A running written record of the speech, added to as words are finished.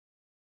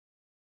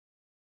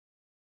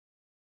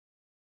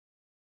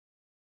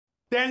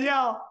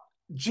Danielle,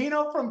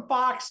 Gino from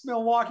Fox,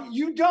 Milwaukee.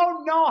 You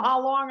don't know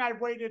how long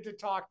I've waited to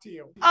talk to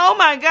you. Oh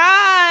my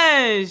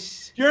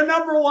gosh. You're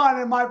number one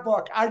in my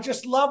book. I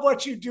just love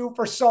what you do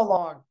for so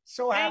long.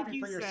 So Thank happy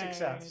you, for your sir.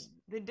 success.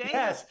 The day has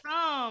Yes.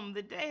 come.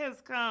 The day has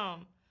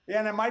come.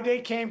 Yeah, and my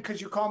day came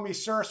because you called me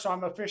sir, so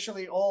I'm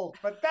officially old,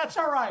 but that's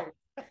all right.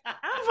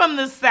 I'm from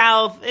the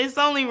South. It's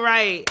only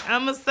right.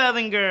 I'm a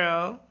Southern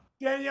girl.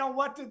 Danielle,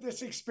 what did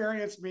this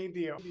experience mean to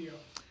you?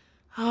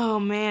 Oh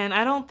man,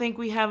 I don't think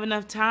we have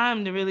enough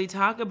time to really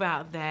talk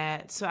about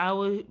that. So I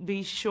will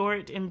be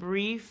short and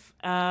brief.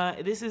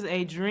 This is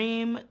a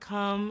dream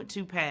come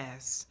to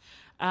pass.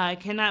 I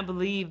cannot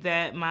believe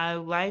that my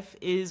life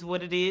is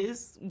what it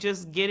is.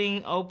 Just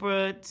getting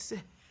Oprah,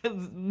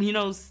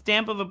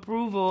 stamp of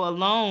approval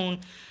alone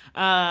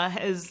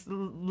has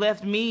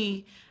left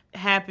me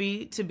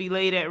happy to be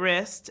laid at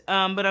rest.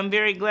 But I'm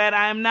very glad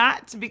I am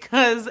not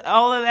because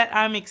all of that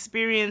I'm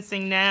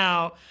experiencing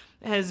now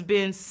has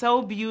been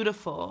so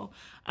beautiful.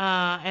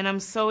 And I'm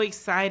so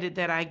excited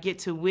that I get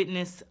to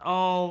witness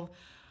all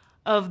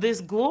of this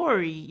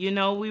glory. You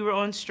know, we were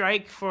on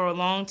strike for a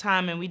long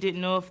time and we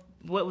didn't know if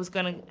what was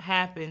going to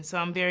happen. So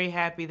I'm very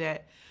happy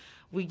that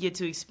we get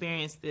to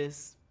experience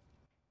this.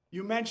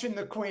 You mentioned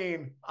the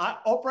Queen.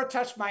 Oprah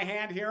touched my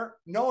hand here.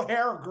 No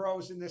hair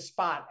grows in this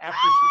spot after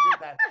she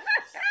did that.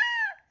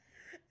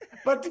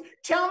 But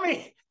tell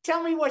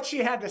me what she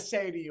had to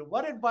say to you.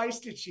 What advice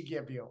did she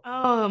give you?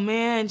 Oh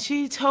man,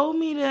 she told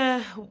me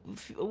a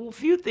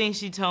few things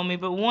she told me,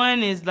 but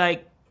one is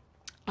like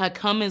I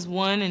come as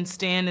one and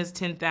stand as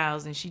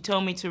 10,000. She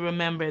told me to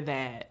remember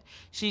that.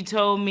 She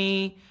told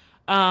me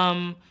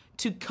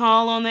to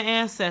call on the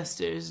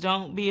ancestors.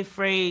 Don't be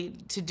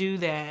afraid to do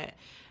that.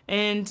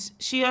 And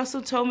she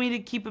also told me to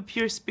keep a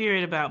pure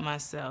spirit about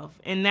myself.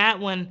 And that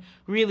one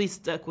really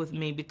stuck with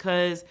me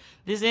because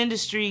this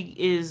industry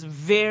is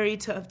very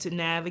tough to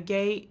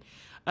navigate.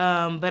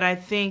 But I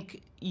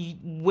think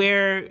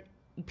where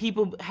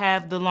people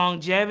have the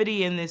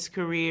longevity in this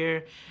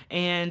career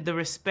and the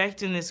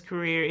respect in this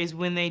career is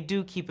when they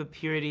do keep a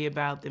purity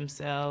about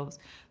themselves.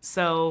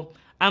 So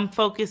I'm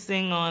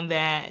focusing on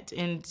that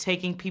and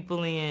taking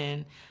people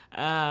in.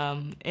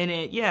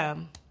 Yeah,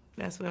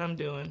 that's what I'm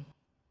doing.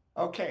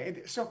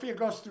 Okay, Sofia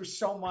goes through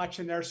so much,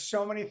 and there's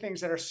so many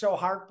things that are so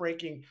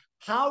heartbreaking.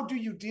 How do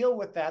you deal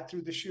with that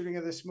through the shooting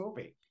of this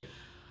movie?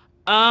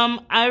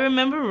 I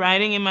remember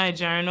writing in my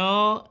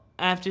journal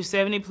after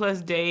 70 plus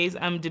days,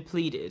 I'm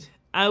depleted.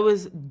 I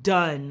was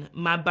done.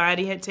 My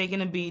body had taken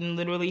a beating,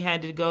 literally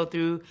had to go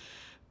through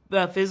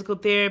physical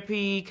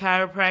therapy,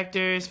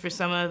 chiropractors for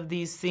some of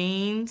these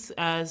scenes,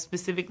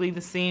 specifically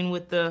the scene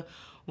with the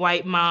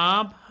white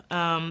mob.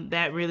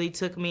 That really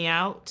took me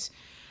out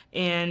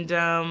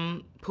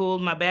and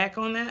pulled my back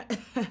on that.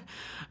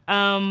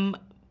 um,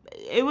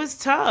 it was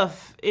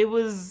tough. It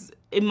was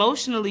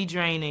emotionally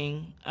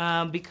draining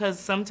because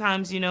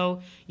sometimes,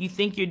 you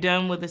think you're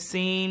done with a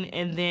scene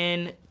and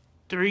then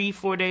 3,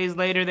 4 days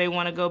later they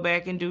want to go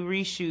back and do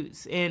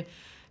reshoots. And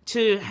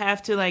to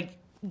have to like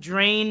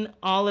drain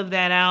all of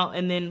that out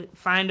and then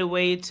find a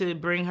way to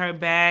bring her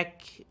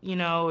back,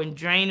 and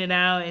drain it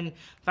out and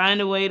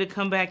find a way to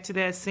come back to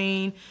that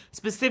scene,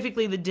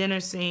 specifically the dinner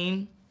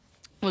scene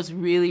was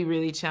really,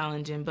 really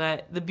challenging.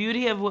 But the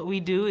beauty of what we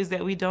do is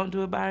that we don't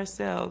do it by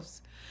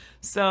ourselves.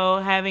 So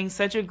having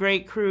such a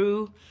great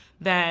crew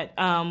that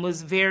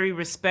was very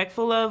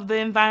respectful of the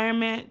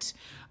environment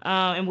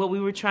and what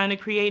we were trying to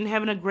create, and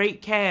having a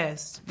great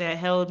cast that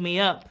held me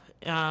up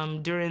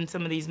during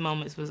some of these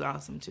moments was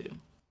awesome too.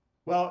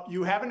 Well,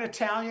 you have an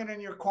Italian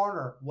in your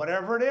corner.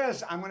 Whatever it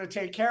is, I'm going to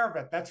take care of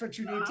it. That's what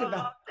you need to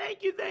know. Oh,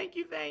 thank you, thank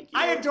you, thank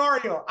I you. adore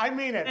you. I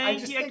mean it. I Thank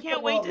just you. I think the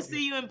can't wait world to of you.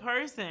 see you in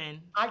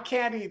person. I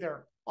can't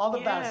either. All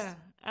the best.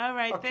 Yeah. All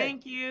right. Okay.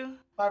 Thank you.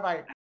 Bye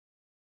bye.